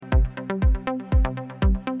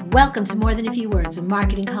Welcome to More Than a Few Words, a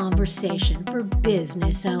marketing conversation for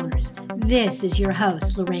business owners. This is your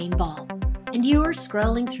host, Lorraine Ball, and you're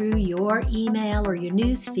scrolling through your email or your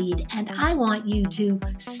news feed, and I want you to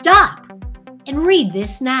stop and read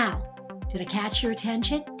this now. Did I catch your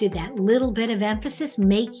attention? Did that little bit of emphasis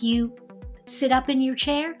make you sit up in your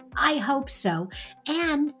chair? I hope so.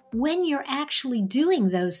 And when you're actually doing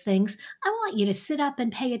those things, I want you to sit up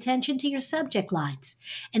and pay attention to your subject lines.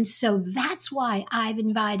 And so that's why I've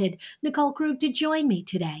invited Nicole Krug to join me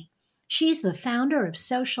today. She's the founder of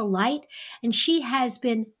Social Light, and she has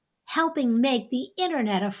been helping make the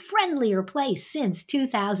internet a friendlier place since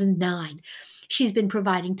 2009. She's been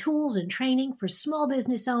providing tools and training for small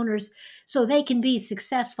business owners so they can be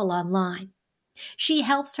successful online. She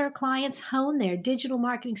helps her clients hone their digital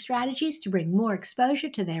marketing strategies to bring more exposure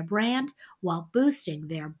to their brand while boosting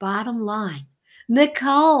their bottom line.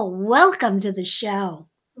 Nicole, welcome to the show.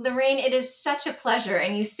 Lorraine, it is such a pleasure.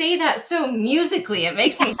 And you say that so musically. It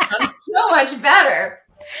makes me sound so much better.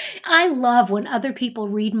 I love when other people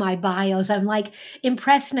read my bios. I'm like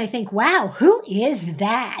impressed and I think, wow, who is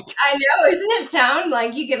that? I know. Doesn't it sound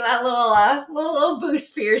like you get that little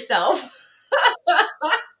boost for yourself?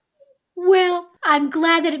 Well, I'm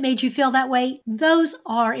glad that it made you feel that way. Those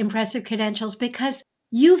are impressive credentials because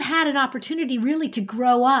you've had an opportunity really to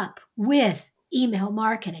grow up with email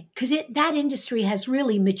marketing because that industry has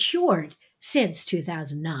really matured since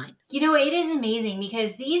 2009. You know, it is amazing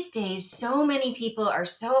because these days so many people are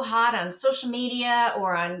so hot on social media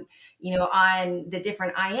or on the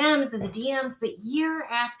different IMs and the DMs, but year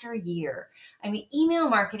after year, email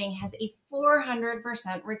marketing has a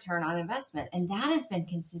 400% return on investment, and that has been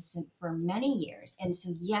consistent for many years. And so,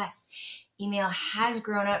 yes, email has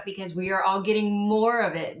grown up because we are all getting more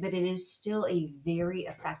of it, but it is still a very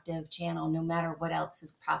effective channel no matter what else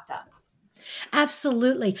has popped up.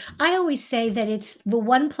 Absolutely. I always say that it's the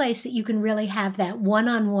one place that you can really have that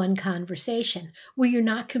one-on-one conversation where you're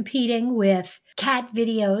not competing with cat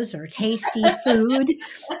videos or tasty food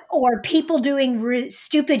or people doing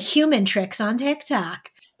stupid human tricks on TikTok.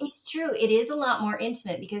 It's true. It is a lot more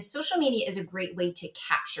intimate because social media is a great way to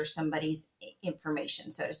capture somebody's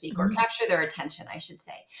information, so to speak, or capture their attention, I should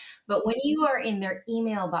say. But when you are in their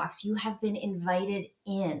email box, you have been invited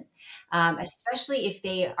in, especially if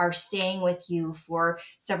they are staying with you for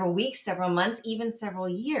several weeks, several months, even several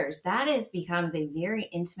years. That becomes a very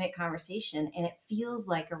intimate conversation, and it feels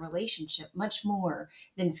like a relationship much more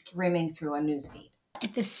than skimming through a newsfeed.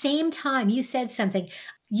 At the same time, you said something.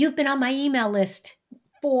 You've been on my email list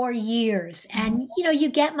for years. And, you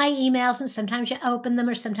get my emails and sometimes you open them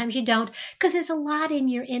or sometimes you don't because there's a lot in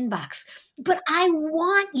your inbox. But I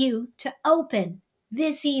want you to open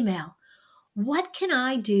this email. What can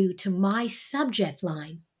I do to my subject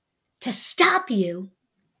line to stop you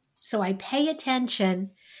so I pay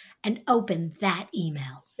attention and open that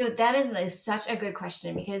email? So that is such a good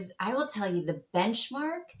question because I will tell you the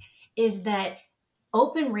benchmark is that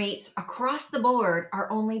open rates across the board are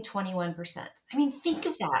only 21%. Think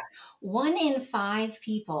of that. 1 in 5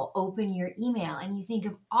 people open your email, and you think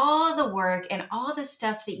of all the work and all the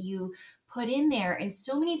stuff that you put in there. And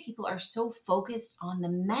so many people are so focused on the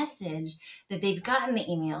message that they've gotten the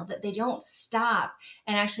email that they don't stop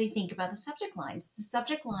and actually think about the subject lines. The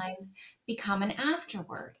subject lines become an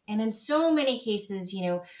afterword. And in so many cases,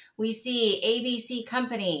 we see ABC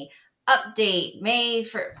company update May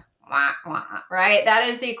 1st. Right? That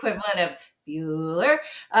is the equivalent of Bueller.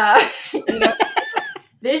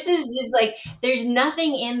 This is just like, there's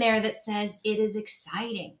nothing in there that says it is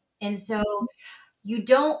exciting. And so you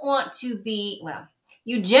don't want to be,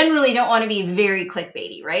 you generally don't want to be very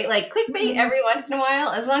clickbaity, right? Like clickbait every once in a while,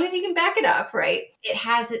 as long as you can back it up, right? It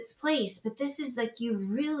has its place. But this is like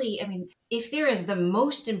if there is the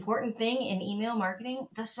most important thing in email marketing,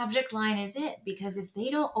 the subject line is it. Because if they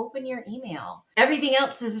don't open your email, everything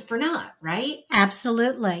else is for naught, right?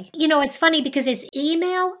 Absolutely. It's funny because it's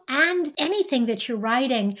email and anything that you're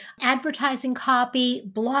writing, advertising copy,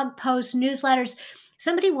 blog posts, newsletters.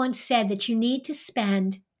 Somebody once said that you need to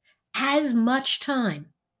spend as much time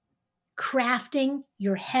crafting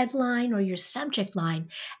your headline or your subject line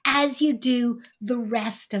as you do the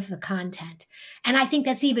rest of the content. And I think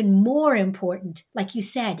that's even more important, like you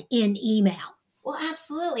said, in email. Well,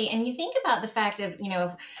 absolutely. And you think about the fact of,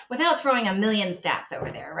 without throwing a million stats over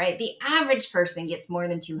there, right? The average person gets more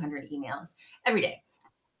than 200 emails every day.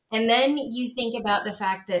 And then you think about the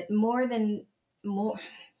fact that more than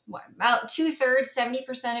about 2/3,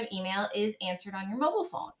 70% of email is answered on your mobile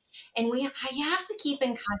phone. And you have to keep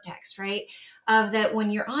in context, right? Of that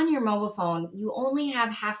when you're on your mobile phone, you only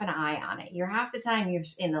have half an eye on it. You're half the time you're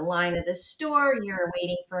in the line of the store, you're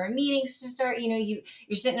waiting for meetings to start, you're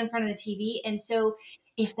sitting in front of the TV. And so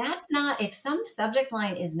if some subject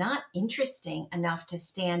line is not interesting enough to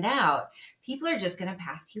stand out, people are just going to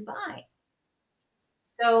pass you by.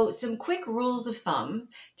 So, some quick rules of thumb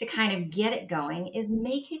to kind of get it going is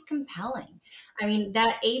make it compelling. I mean,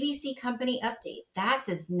 that ABC company update, that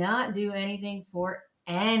does not do anything for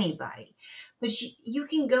anybody. But you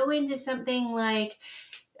can go into something like,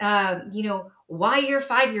 why your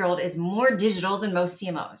 5-year-old is more digital than most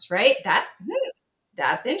CMOs, right? That's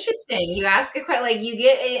interesting. You ask a question, like you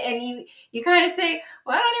get, and you kind of say,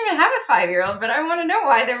 well, I don't even have a 5-year-old, but I want to know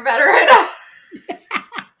why they're better than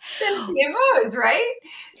CMOs, right?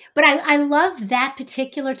 But I love that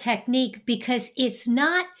particular technique because it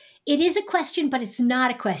is a question, but it's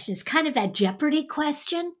not a question. It's kind of that Jeopardy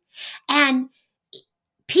question. And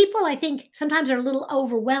people, I think, sometimes are a little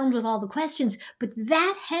overwhelmed with all the questions, but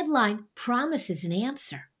that headline promises an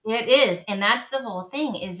answer. It is. And that's the whole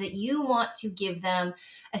thing, is that you want to give them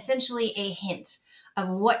essentially a hint of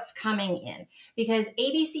what's coming in, because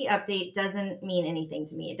ABC update doesn't mean anything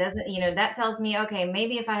to me. It doesn't, that tells me, okay,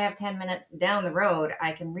 maybe if I have 10 minutes down the road,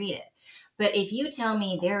 I can read it. But if you tell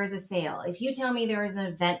me there is a sale, if you tell me there is an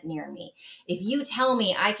event near me, if you tell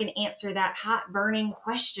me I can answer that hot burning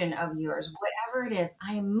question of yours, whatever it is,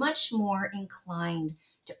 I am much more inclined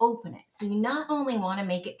to open it. So you not only want to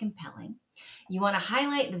make it compelling, you want to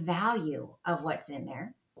highlight the value of what's in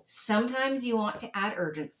there. Sometimes you want to add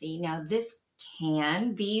urgency. Now, this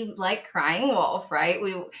can be like crying wolf, right?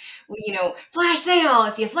 We flash sale.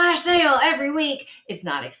 If you flash sale every week, it's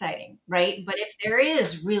not exciting, right? But if there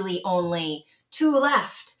is really only 2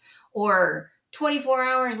 left or 24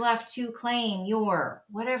 hours left to claim your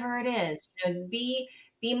whatever it is, be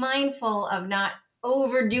mindful of not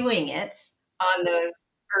overdoing it on those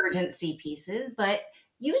urgency pieces, but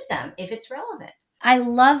use them if it's relevant. I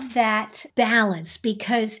love that balance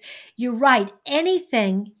because you're right.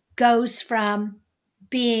 Anything goes from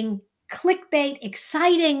being clickbait,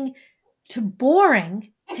 exciting, to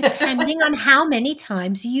boring, depending on how many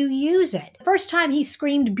times you use it. The first time he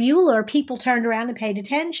screamed Bueller, people turned around and paid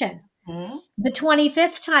attention. Mm-hmm. The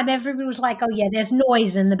 25th time, everybody was like, oh yeah, there's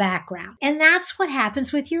noise in the background. And that's what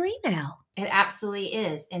happens with your email. It absolutely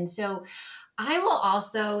is. And so I will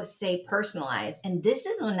also say personalize. And this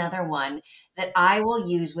is another one that I will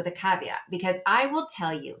use with a caveat, because I will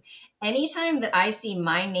tell you, anytime that I see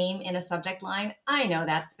my name in a subject line, I know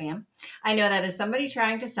that's spam. I know that is somebody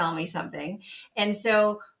trying to sell me something. And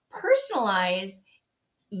so personalize,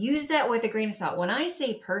 use that with a grain of salt. When I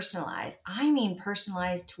say personalize, I mean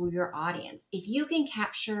personalize to your audience. If you can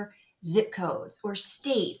capture zip codes or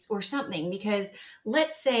states or something, because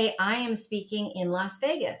let's say I am speaking in Las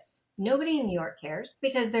Vegas. Nobody in New York cares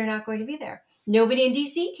because they're not going to be there. Nobody in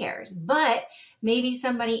DC cares, but maybe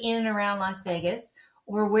somebody in and around Las Vegas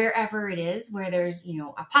or wherever it is, where there's,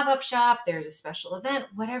 a pop-up shop, there's a special event,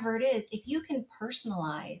 whatever it is, if you can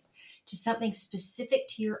personalize to something specific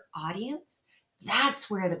to your audience, that's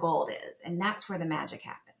where the gold is. And that's where the magic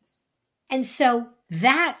happens. And so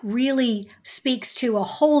that really speaks to a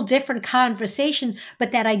whole different conversation,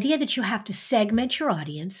 but that idea that you have to segment your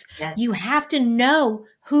audience, yes. You have to know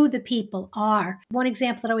who the people are. One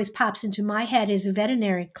example that always pops into my head is a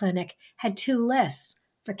veterinary clinic had 2 lists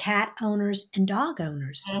for cat owners and dog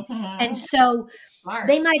owners. Mm-hmm. And so Smart.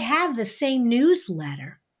 They might have the same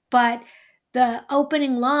newsletter, but the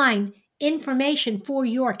opening line, information for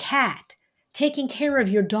your cat, taking care of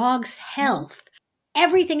your dog's health,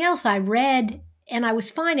 everything else I read, and I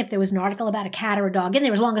was fine if there was an article about a cat or a dog in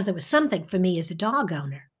there, as long as there was something for me as a dog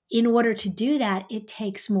owner. In order to do that, it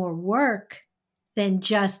takes more work than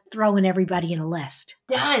just throwing everybody in a list.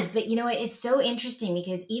 It does, but it's so interesting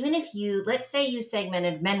because even if let's say you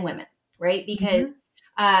segmented men, women, right? Because,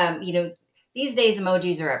 these days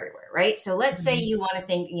emojis are everywhere, right? So let's say you want to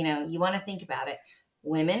think about it.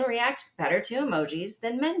 Women react better to emojis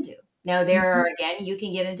than men do. Now there are, again, you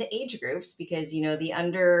can get into age groups because, the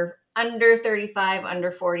under 35,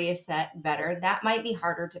 under 40 is set better. That might be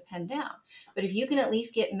harder to pin down. But if you can at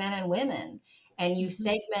least get men and women and you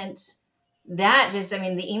segment that,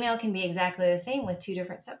 the email can be exactly the same with 2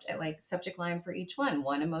 different subject line for each one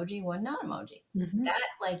emoji, one non-emoji. Mm-hmm.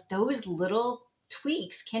 That those little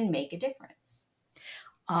tweaks can make a difference.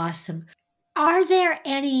 Awesome. Are there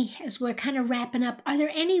any, as we're kind of wrapping up, are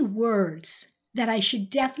there any words that I should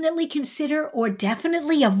definitely consider or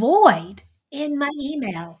definitely avoid in my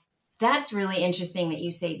email? That's really interesting that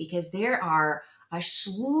you say, because there are a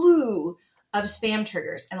slew of spam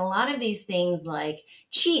triggers. And a lot of these things like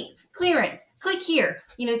cheap, clearance, click here,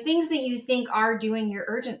 things that you think are doing your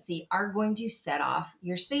urgency are going to set off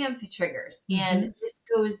your spam triggers. Mm-hmm. And this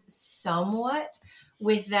goes somewhat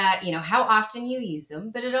with that, how often you use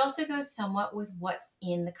them, but it also goes somewhat with what's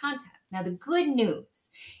in the content. Now, the good news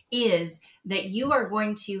is that you are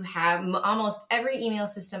going to have almost every email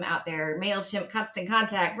system out there, MailChimp, Constant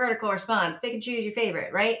Contact, Vertical Response, pick and choose your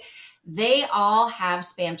favorite, right? They all have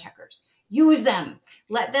spam checkers. Use them.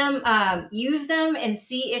 Let them use them and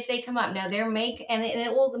see if they come up. Now, and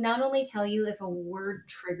it will not only tell you if a word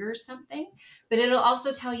triggers something, but it'll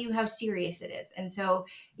also tell you how serious it is. And so,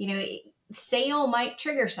 sale might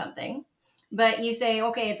trigger something, but you say,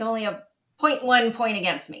 okay, it's only a 0.1 point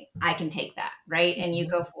against me. I can take that, right? And you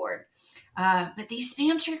go forward. But these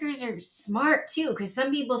spam triggers are smart too, because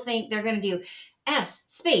some people think they're going to do S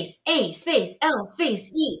space A space L space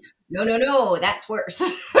E. No, that's worse.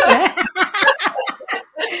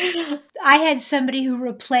 I had somebody who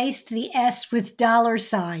replaced the S with dollar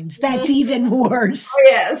signs. That's even worse. Oh,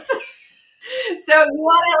 yes. So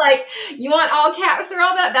you want all caps or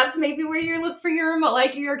all that. That's maybe where you look for your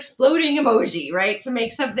exploding emoji, right? To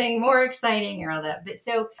make something more exciting or all that. But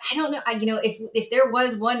so I don't know, if there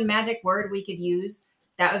was one magic word we could use,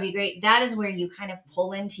 that would be great. That is where you kind of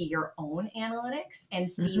pull into your own analytics and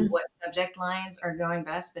see what subject lines are going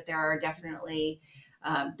best. But there are definitely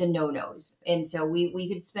the no-nos. And so we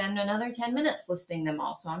could spend another 10 minutes listing them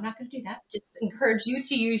all. So I'm not going to do that. Just encourage you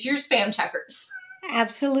to use your spam checkers.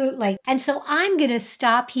 Absolutely. And so I'm going to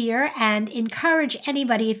stop here and encourage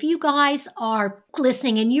anybody, if you guys are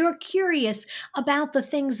listening and you're curious about the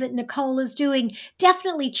things that Nicole is doing,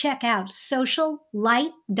 definitely check out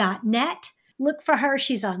sociallight.net. Look for her.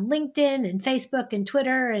 She's on LinkedIn and Facebook and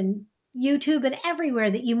Twitter and YouTube and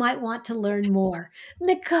everywhere that you might want to learn more.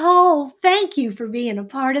 Nicole, thank you for being a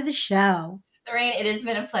part of the show. Lorraine, it has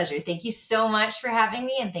been a pleasure. Thank you so much for having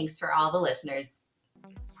me, and thanks for all the listeners.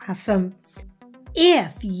 Awesome.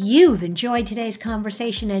 If you've enjoyed today's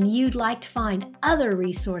conversation and you'd like to find other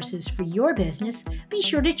resources for your business, be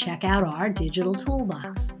sure to check out our digital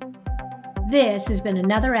toolbox. This has been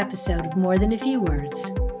another episode of More Than a Few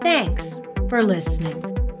Words. Thanks for listening.